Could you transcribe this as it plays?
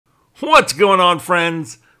What's going on,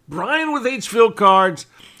 friends? Brian with HvilleCards,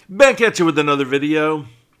 back at you with another video.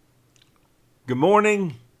 Good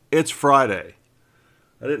morning. It's Friday.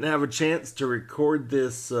 I didn't have a chance to record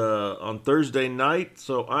this on Thursday night,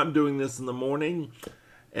 so I'm doing this in the morning,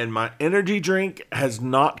 and my energy drink has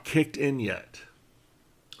not kicked in yet.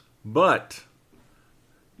 But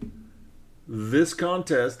this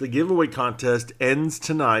contest, the giveaway contest, ends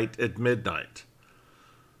tonight at midnight.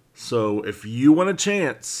 So if you want a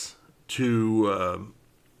chance to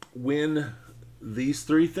win these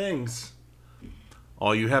three things,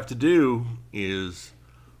 all you have to do is,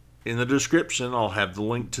 in the description, I'll have the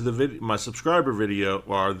link to the video, my subscriber video,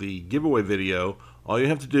 or the giveaway video. All you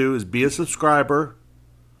have to do is be a subscriber,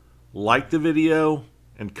 like the video,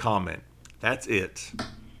 and comment. That's it.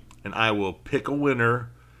 And I will pick a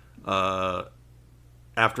winner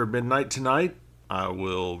after midnight tonight. I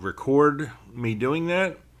will record me doing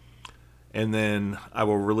that, and then I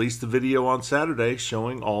will release the video on Saturday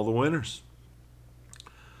showing all the winners.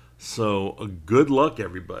 So, good luck,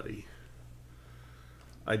 everybody.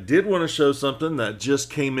 I did want to show something that just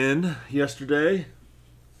came in yesterday.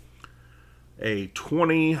 A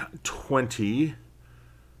 2020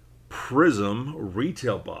 Prism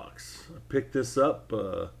retail box. I picked this up.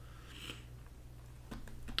 I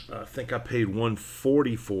think I paid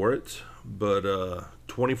 $140 for it, but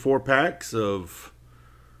 24 packs of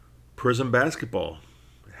Prism basketball.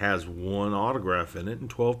 It has one autograph in it and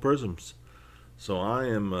 12 prisms. So I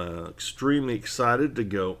am extremely excited to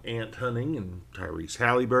go ant hunting and Tyrese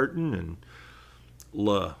Halliburton and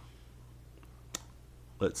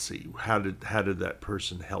let's see, how did that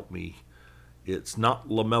person help me? It's not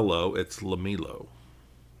LaMelo, it's LaMelo,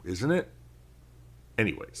 isn't it?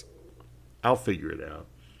 Anyways, I'll figure it out.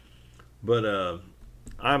 But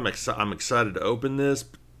I'm excited to open this.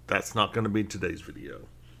 But that's not going to be today's video.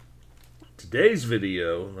 Today's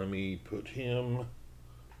video, let me put him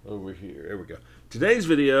over here. There we go. Today's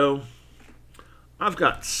video, I've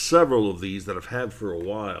got several of these that I've had for a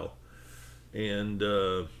while, and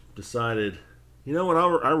decided, you know what,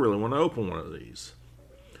 I really want to open one of these.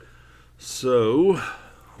 So,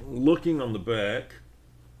 looking on the back,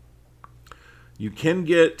 you can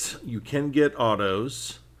get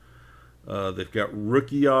autos. They've got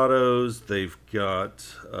rookie autos. They've got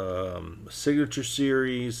signature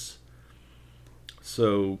series.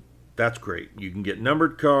 So that's great. You can get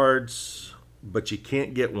numbered cards, but you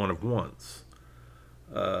can't get one of ones.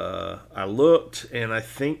 I looked, and I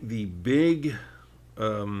think the big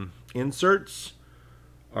inserts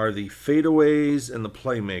are the fadeaways and the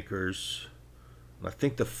playmakers. And I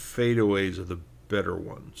think the fadeaways are the better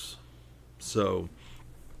ones. So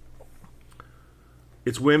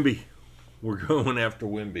it's Wemby. We're going after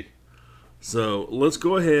Wemby. So let's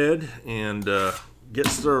go ahead and get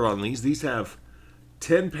started on these. These have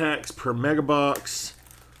 10 packs per mega box,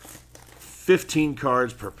 15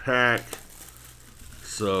 cards per pack.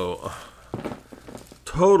 So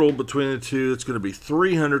total between the two, it's going to be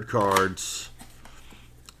 300 cards.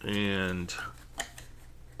 And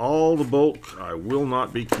all the bulk I will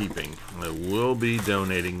not be keeping. I will be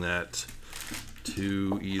donating that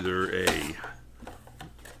to either a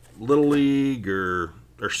Little League or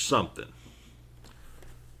something.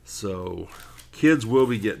 So kids will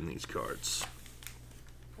be getting these cards.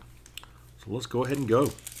 So let's go ahead and go.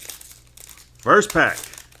 First pack.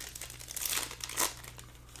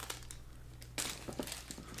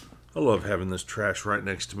 I love having this trash right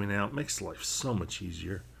next to me now. It makes life so much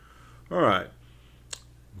easier. All right.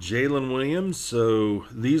 Jalen Williams. So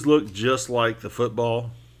these look just like the football.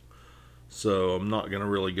 So I'm not going to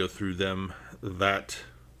really go through them that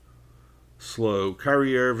slow.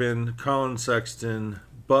 Kyrie Irving, Colin Sexton,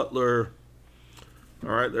 Butler. All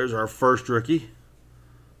right, there's our first rookie.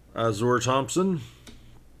 Azor Thompson.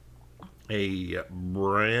 A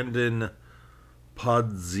Brandon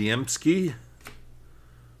Podziemski.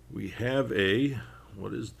 We have a,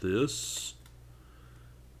 what is this?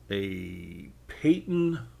 A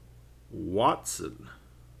Peyton Watson.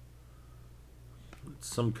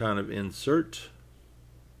 It's some kind of insert.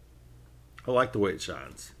 I like the way it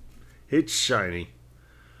shines. It's shiny.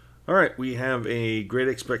 All right, we have a Great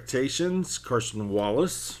Expectations, Carson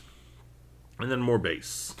Wallace, and then more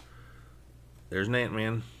base. There's an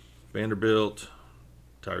Ant-Man, Vanderbilt,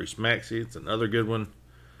 Tyrese Maxey, it's another good one,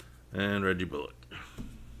 and Reggie Bullock.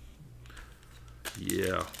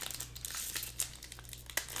 Yeah.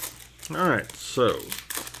 All right, so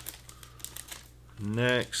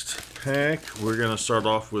next pack, we're going to start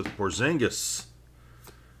off with Porzingis.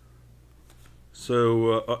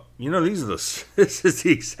 So, you know, these are this is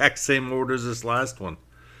the exact same order as this last one.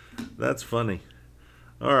 That's funny.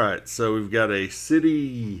 All right, so we've got a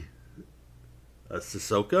City a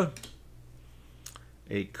Sissoko,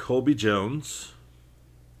 a Colby Jones,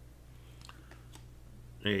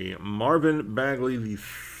 a Marvin Bagley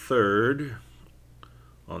III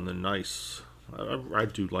on the nice. I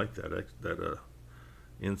do like that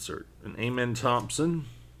insert. An Amen Thompson,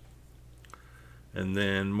 and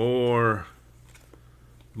then more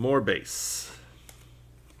base.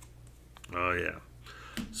 Oh yeah.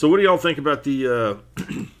 So what do y'all think about the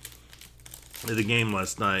the game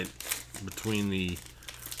last night between the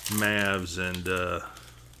Mavs and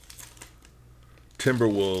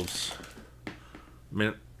Timberwolves?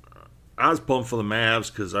 Man, I was pumped for the Mavs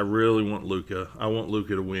because I really want Luka. I want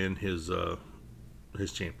Luka to win his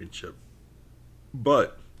championship.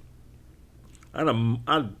 But I'd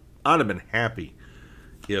have been happy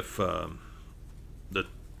if the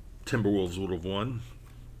Timberwolves would have won.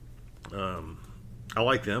 I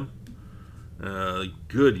like them.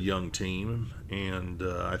 Good young team, and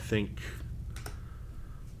I think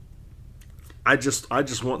I just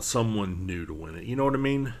want someone new to win it. You know what I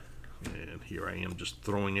mean? And here I am just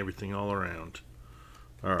throwing everything all around.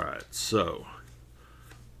 All right, so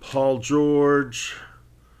Paul George,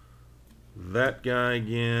 that guy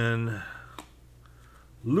again,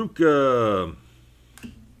 Luka,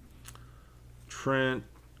 Trent,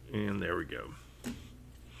 and there we go.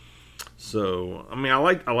 So I mean, I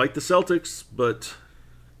like the Celtics, but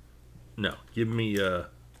no, give me a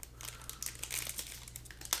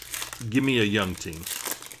young team.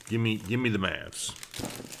 Give me the Mavs.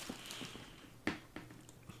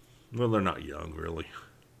 Well, they're not young, really.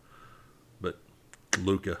 But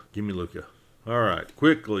Luka. Give me Luka. All right.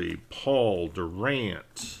 Quickly. Paul,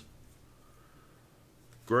 Durant,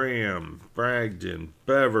 Graham, Bragdon,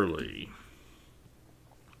 Beverly,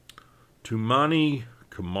 Tumani,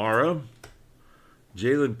 Kamara,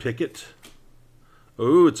 Jalen Pickett.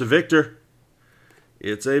 Oh, it's a Victor.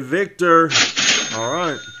 It's a Victor. All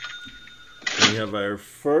right. We have our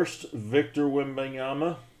first Victor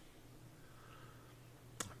Wembanyama.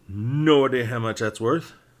 No idea how much that's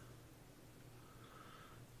worth.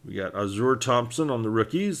 We got Azur Thompson on the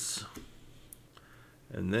rookies.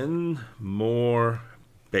 And then more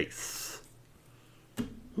base.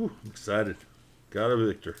 Whew, I'm excited. Got a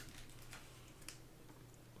Victor.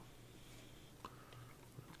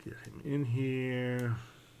 Get him in here.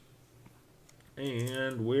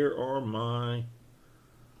 And where are my...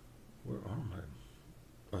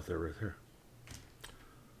 Oh, they're right there.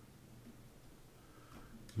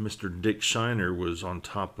 Mr. Dick Shiner was on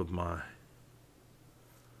top of my...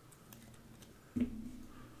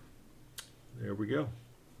 There we go.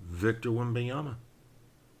 Victor Wembanyama.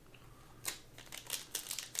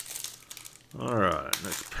 All right,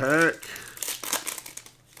 next pack.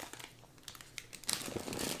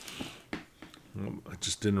 I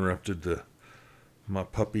just interrupted my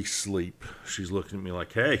puppy's sleep. She's looking at me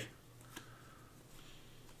like, hey.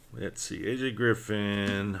 Let's see. AJ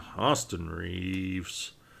Griffin, Austin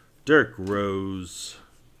Reeves, Derrick Rose.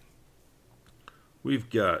 We've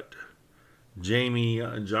got Jamie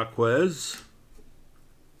Jaquez,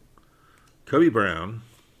 Kobe Brown,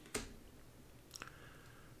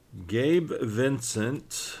 Gabe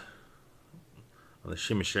Vincent on the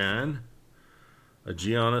Shimmy Shine, a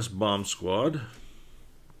Giannis Bomb Squad,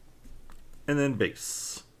 and then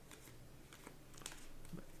base.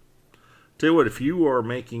 Tell you what, if you are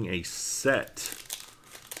making a set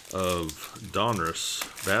of Donruss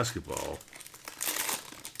basketball,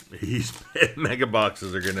 these mega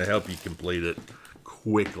boxes are going to help you complete it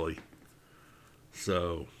quickly.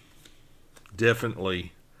 So,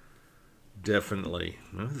 definitely. Well,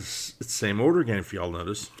 it's the same order again, if y'all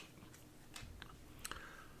notice.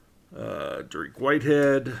 Drake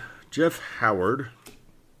Whitehead, Jeff Howard.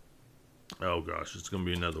 Oh gosh, it's going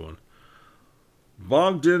to be another one.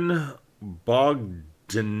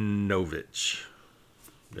 Bogdanovich.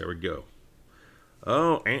 There we go.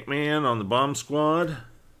 Oh, Ant-Man on the Bomb Squad.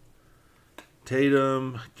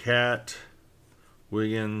 Tatum, Cat,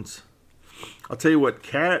 Wiggins. I'll tell you what,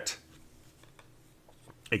 Cat,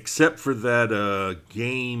 except for that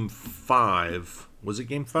Game 5. Was it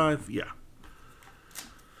Game 5? Yeah.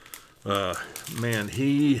 Man,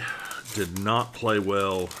 he did not play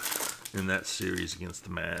well in that series against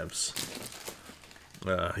the Mavs.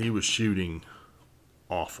 He was shooting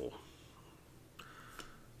awful.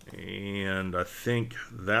 And I think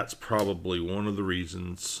that's probably one of the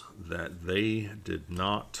reasons that they did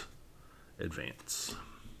not advance.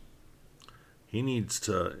 He needs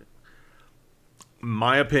to,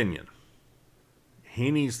 my opinion,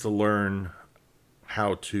 he needs to learn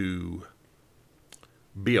how to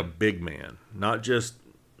be a big man. Not just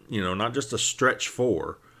a stretch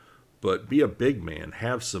four, but be a big man.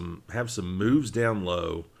 Have some moves down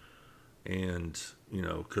low, and you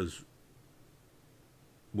know, because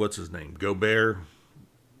what's his name, Gobert?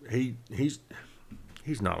 He's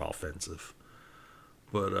not offensive,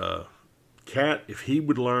 but Cat, if he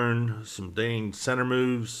would learn some dang center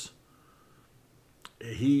moves,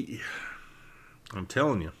 I'm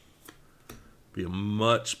telling you, be a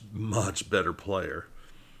much better player.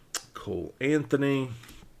 Cole Anthony.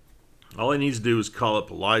 All he needs to do is call up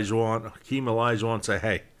Hakeem Olajuwon, and say,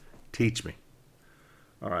 hey, teach me.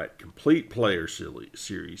 All right, complete player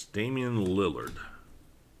series. Damian Lillard.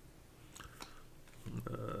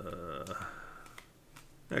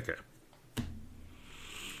 Okay.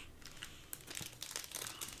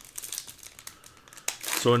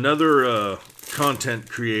 So another content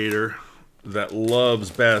creator that loves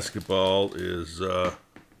basketball is,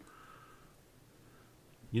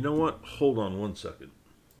 you know what? Hold on one second.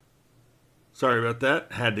 Sorry about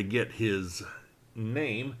that. Had to get his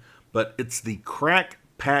name, but it's the Crack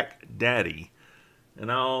Pack Daddy.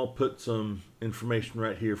 And I'll put some information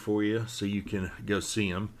right here for you so you can go see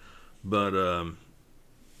him. But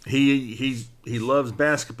he loves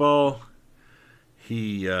basketball.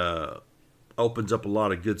 He opens up a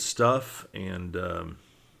lot of good stuff, and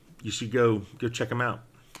you should go check him out.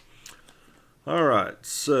 All right,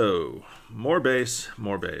 so more base.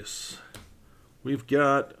 We've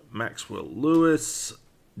got Maxwell Lewis,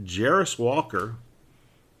 Jarris Walker,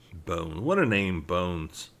 Bones. What a name,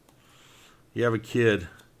 Bones. You have a kid.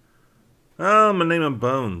 Oh, I'm going to name him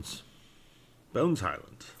Bones. Bones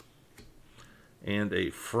Highland. And a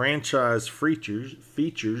franchise features,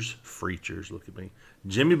 look at me,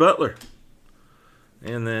 Jimmy Butler.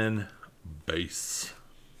 And then base.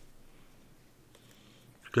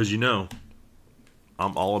 Because you know,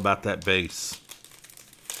 I'm all about that base.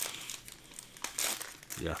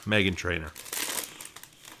 Yeah, Megan Trainor.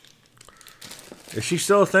 Is she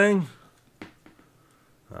still a thing?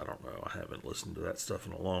 I don't know. I haven't listened to that stuff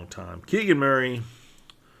in a long time. Keegan Murray.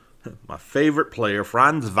 My favorite player,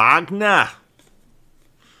 Franz Wagner.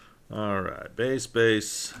 All right,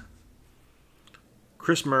 base.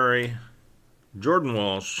 Chris Murray. Jordan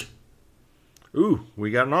Walsh. Ooh,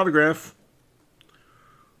 we got an autograph.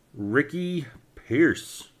 Ricky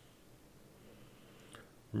Pierce.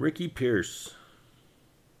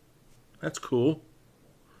 That's cool.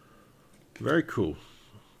 Very cool.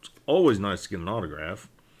 It's always nice to get an autograph.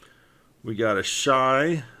 We got a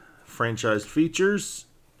Shy franchise features,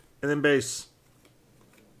 and then base.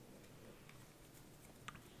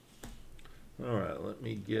 All right, let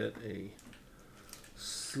me get a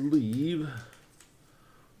sleeve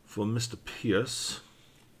for Mr. Pierce.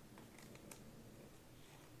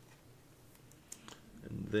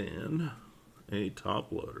 And then a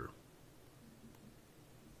top loader.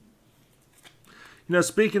 You know,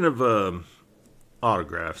 speaking of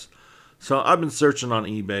autographs, so I've been searching on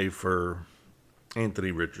eBay for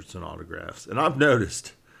Anthony Richardson autographs, and I've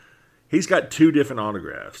noticed he's got two different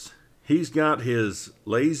autographs. He's got his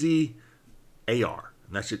lazy AR,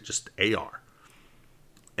 and that's it, just AR.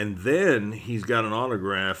 And then he's got an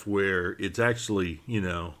autograph where it's actually, you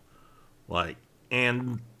know, like,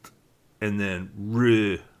 and then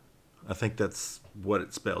R. I think that's what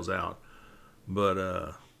it spells out.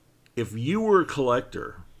 But if you were a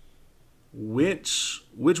collector, which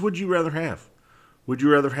would you rather have? Would you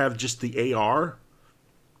rather have just the AR,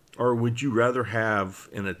 or would you rather have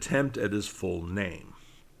an attempt at his full name?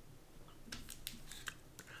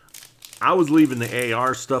 I was leaving the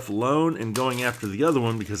AR stuff alone and going after the other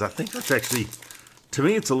one because I think that's actually, to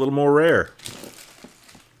me, it's a little more rare.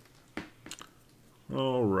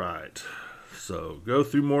 All right. So go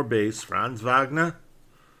through more base. Franz Wagner.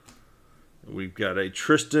 We've got a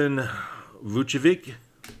Tristan Vucevic.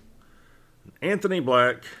 Anthony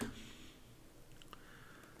Black.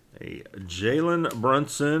 A Jalen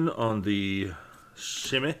Brunson on the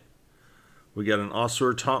Shimmy. We got an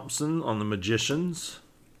Oscar Thompson on the Magicians.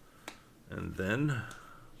 And then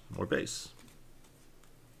more base.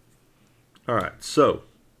 All right, so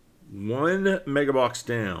one mega box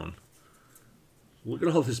down. Look at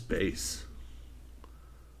all this base.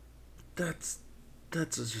 That's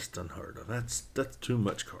just unheard of. That's too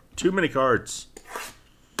much card. Too many cards.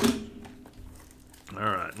 All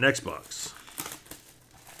right, next box.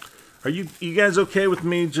 Are you guys okay with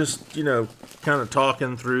me just, you know, kind of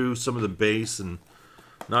talking through some of the base and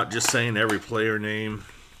not just saying every player name?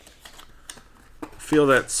 I feel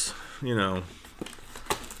that's, you know,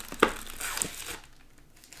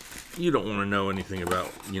 you don't want to know anything about,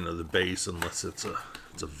 you know, the base unless it's a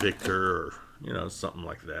Victor or, you know, something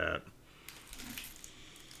like that.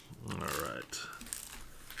 All right.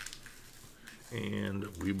 and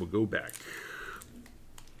we will go back.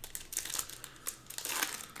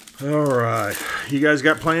 All right, you guys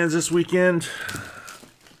got plans this weekend?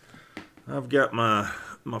 I've got my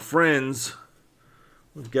friends.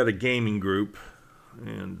 We've got a gaming group,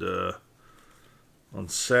 and on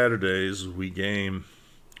Saturdays we game,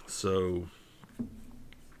 so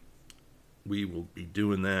we will be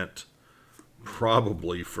doing that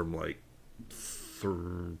probably from like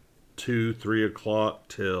 2, 3 o'clock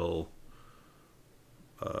till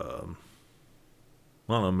I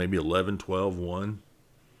don't know, maybe 11, 12, 1.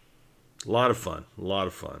 A lot of fun. A lot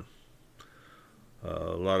of fun.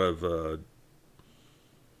 A lot of,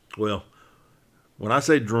 well, when I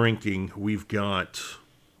say drinking, we've got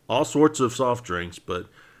all sorts of soft drinks, but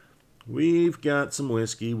we've got some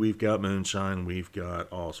whiskey, we've got moonshine, we've got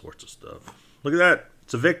all sorts of stuff. Look at that.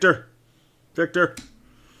 It's a Victor. Victor.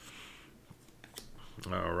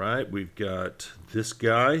 All right, we've got this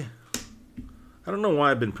guy. I don't know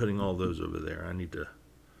why I've been putting all those over there. I need to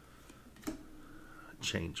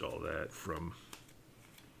change all that from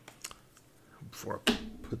before I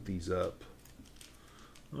put these up.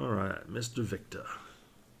 All right, Mr. Victor.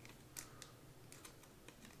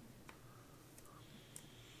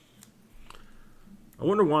 I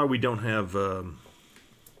wonder why we don't have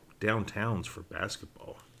downtowns for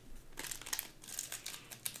basketball.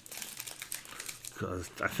 Because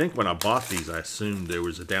I think when I bought these, I assumed there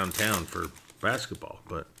was a downtown for basketball,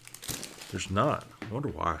 but there's not. I wonder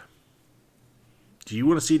why. Do you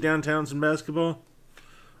want to see downtowns in basketball?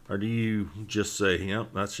 Or do you just say, yep,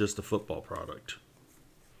 that's just a football product?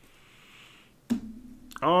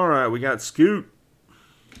 All right, we got Scoot,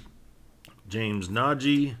 James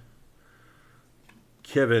Najee,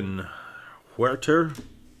 Kevin Huerter,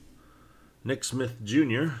 Nick Smith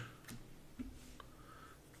Jr.,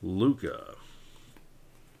 Luca.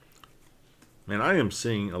 Man, I am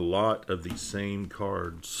seeing a lot of the same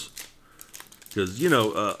cards because, you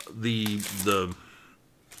know, the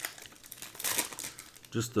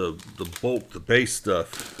bulk, the base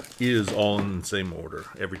stuff is all in the same order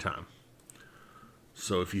every time.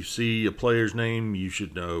 So if you see a player's name, you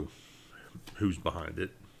should know who's behind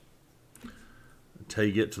it until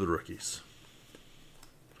you get to the rookies.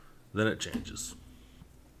 Then it changes.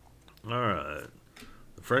 All right.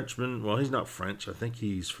 The Frenchman, well, he's not French. I think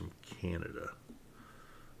he's from Canada.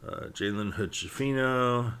 Jalen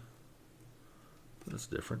Hood-Schifino. That's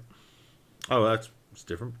different. Oh, it's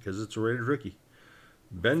different because it's a rated rookie.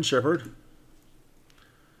 Ben Shepherd.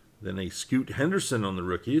 Then a Scoot Henderson on the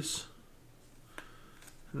rookies.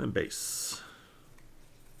 And then base.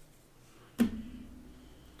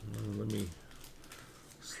 Let me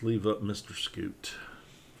sleeve up Mr. Scoot.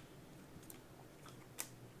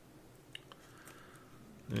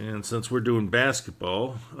 And since we're doing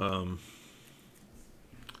basketball, I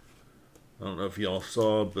don't know if y'all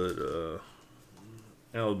saw, but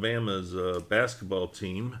Alabama's basketball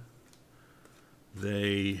team,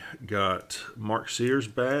 they got Mark Sears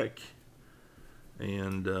back,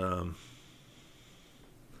 and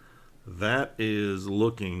that is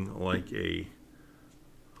looking like a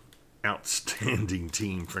outstanding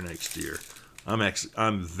team for next year.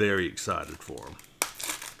 I'm very excited for them.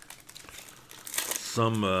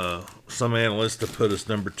 Some analysts have put us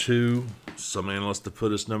number 2, some analysts have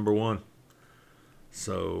put us number 1.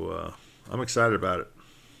 So I'm excited about it.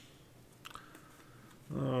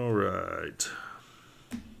 All right.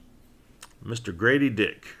 Mr. Grady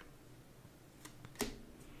Dick.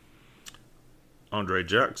 Andre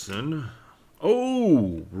Jackson.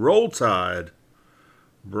 Oh, Roll Tide.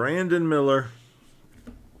 Brandon Miller.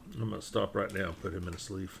 I'm going to stop right now and put him in a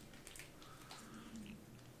sleeve.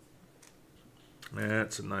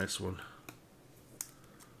 That's a nice one.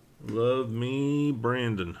 Love me,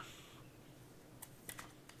 Brandon.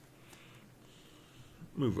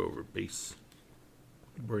 Move over, base.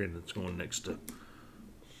 Brandon's going next to,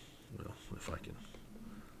 well, if I can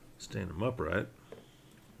stand him upright.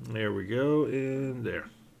 There we go, and there.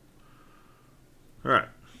 All right.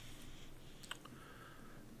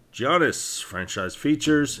 Giannis, franchise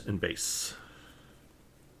features, and base.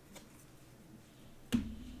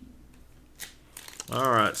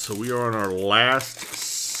 All right, so we are on our last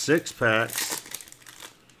 6 packs.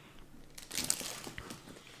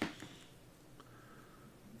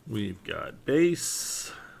 We've got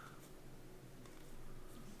base.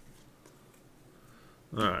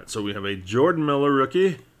 All right, so we have a Jordan Miller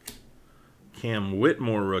rookie, Cam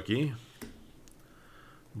Whitmore rookie,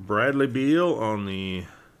 Bradley Beal on the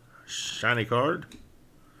shiny card,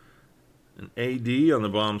 an AD on the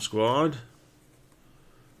bomb squad,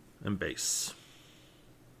 and base.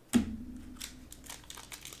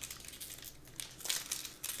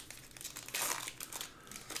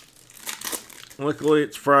 Luckily,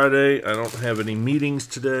 it's Friday. I don't have any meetings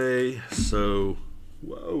today, so...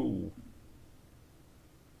 Whoa.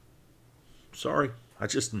 Sorry, I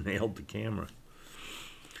just nailed the camera.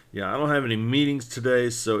 Yeah, I don't have any meetings today,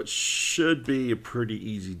 so it should be a pretty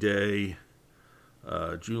easy day.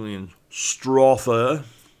 Julian Strother,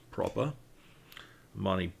 proper.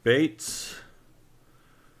 Monty Bates.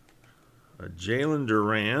 Jalen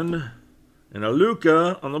Duran. And a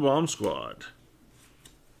Luka on the bomb squad.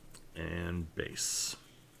 And base.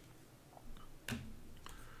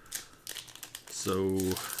 So,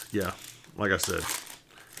 yeah, like I said,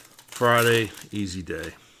 Friday, easy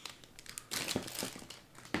day.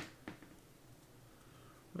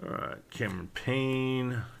 All right, Cameron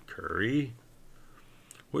Payne, Curry.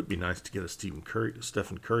 Would be nice to get a Stephen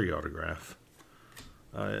Curry autograph.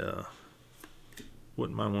 I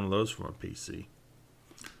wouldn't mind one of those for my PC.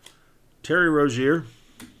 Terry Rozier.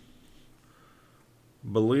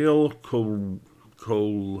 Balil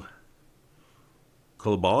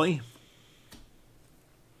Coulibaly.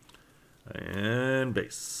 And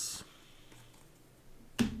base.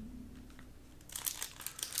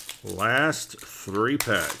 Last 3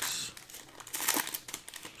 packs.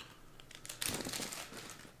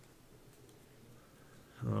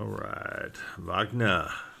 All right, Wagner.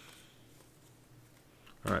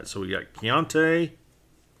 All right, so we got Keontae,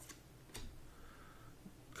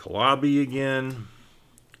 Kalabi again,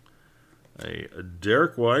 a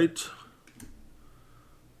Derek White,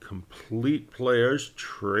 complete players,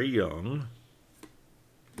 Trae Young,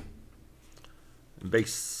 and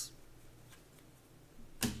base.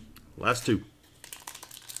 Last 2.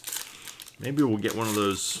 Maybe we'll get one of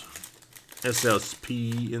those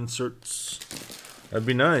SLP inserts. That'd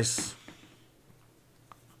be nice.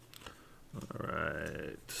 All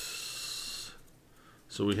right.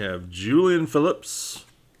 So we have Julian Phillips,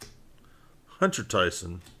 Hunter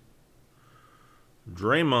Tyson,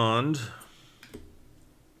 Draymond.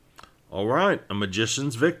 All right, a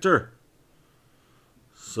Magician's Victor.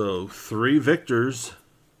 So 3 Victors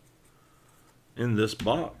in this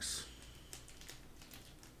box.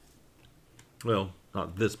 Well,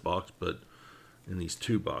 not this box, but in these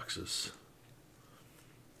 2 boxes.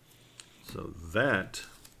 So that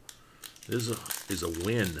is a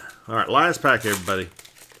win. All right, last pack, everybody.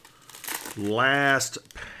 Last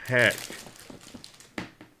pack.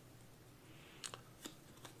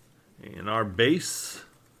 And our base,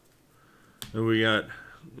 we got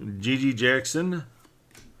Gigi Jackson,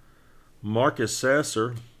 Marcus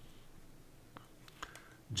Sasser,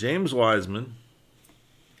 James Wiseman,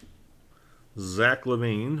 Zach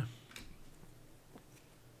LaVine,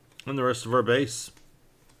 and the rest of our base.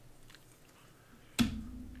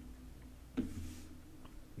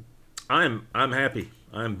 I'm happy.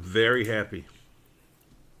 I'm very happy.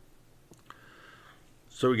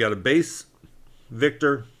 So we got a base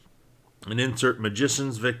Victor, an insert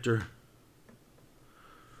Magician's Victor.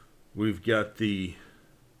 We've got the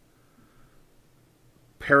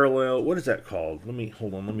parallel. What is that called?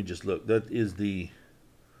 Hold on. Let me just look. That is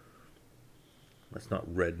that's not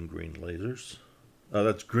red and green lasers.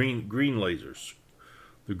 That's green lasers.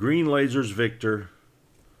 The green lasers Victor,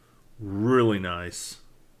 really nice.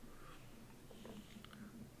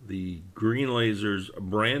 The green lasers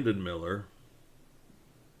Brandon Miller.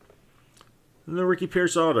 And the Ricky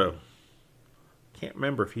Pierce auto. Can't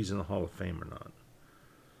remember if he's in the Hall of Fame or not.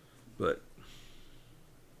 But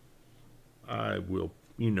I will,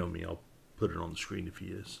 you know me, I'll put it on the screen if he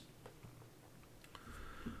is.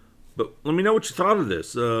 But let me know what you thought of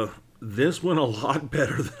this. This went a lot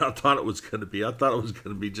better than I thought it was going to be. I thought it was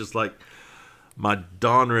going to be just like my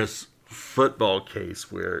Donruss football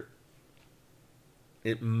case where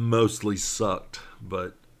it mostly sucked.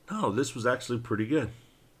 But no, this was actually pretty good.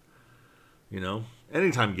 You know,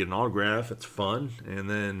 anytime you get an autograph, it's fun. And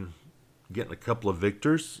then getting a couple of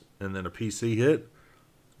Victors and then a PC hit,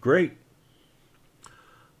 great.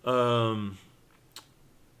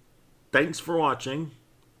 Thanks for watching.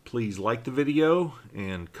 Please like the video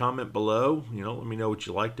and comment below. You know, let me know what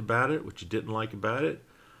you liked about it, what you didn't like about it.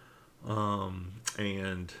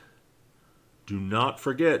 And do not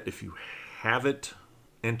forget, if you haven't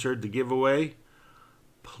entered the giveaway,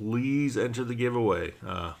 please enter the giveaway.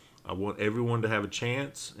 I want everyone to have a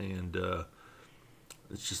chance, and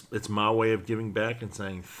it's my way of giving back and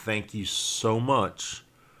saying thank you so much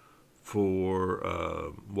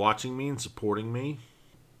for watching me and supporting me.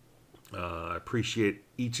 I appreciate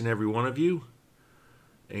each and every one of you,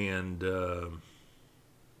 and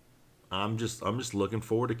I'm just looking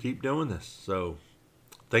forward to keep doing this. So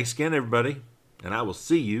thanks again, everybody, and I will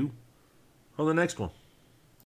see you on the next one.